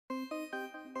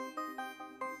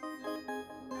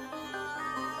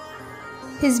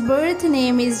His birth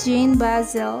name is Jean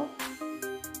Basil.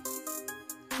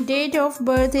 Date of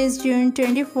birth is June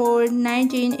 24,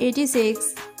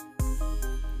 1986.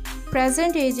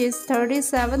 Present age is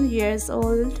 37 years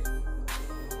old.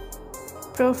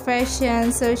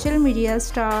 Profession: social media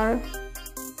star.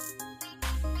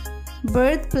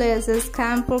 Birthplace is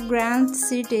Campo Grande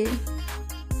City.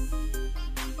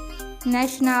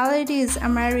 Nationality is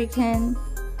American.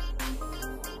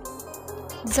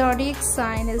 Zodiac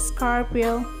sign is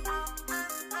Scorpio.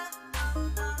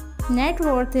 Net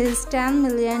worth is $10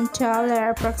 million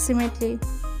approximately.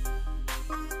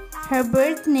 Her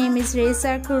birth name is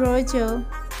Reza Kurojo.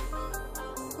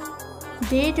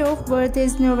 Date of birth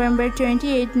is November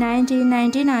 28,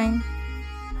 1999.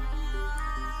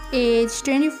 Age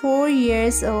 24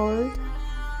 years old.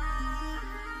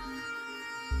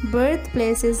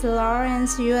 Birthplace is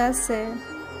Lawrence, USA.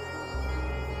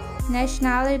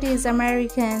 Nationality is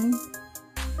American.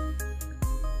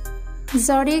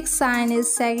 Zodiac sign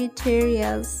is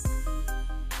Sagittarius.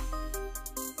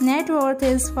 Net worth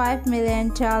is $5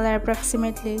 million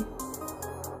approximately.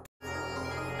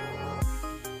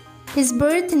 His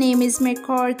birth name is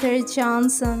MacArthur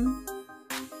Johnson.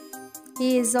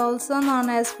 He is also known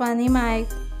as Funny Mike.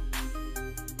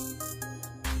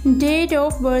 Date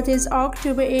of birth is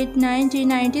October 8,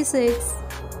 1996.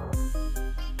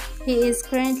 He is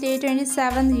currently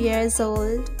 27 years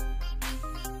old.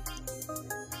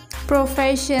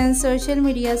 Profession: social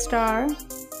media star.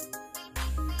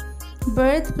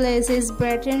 Birthplace is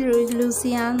Baton Rouge,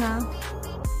 Louisiana.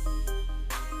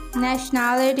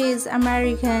 Nationality is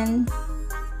American.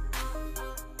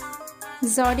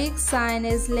 Zodiac sign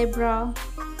is Libra.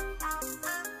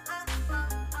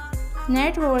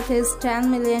 Net worth is $10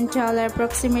 million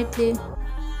approximately.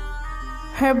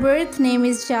 Her birth name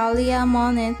is Jalia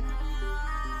Moneth.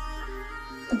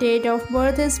 Date of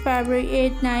birth is February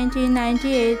 8,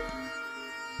 1998.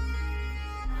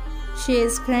 She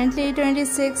is currently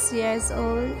 26 years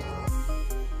old.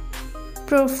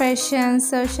 Profession: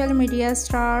 social media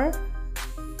star.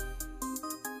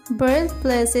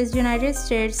 Birthplace is United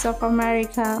States of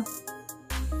America.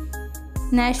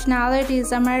 Nationality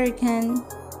is American.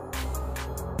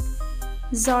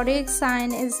 Zodiac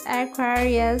sign is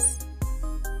Aquarius.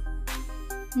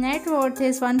 Net worth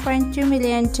is $1.2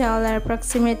 million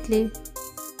approximately.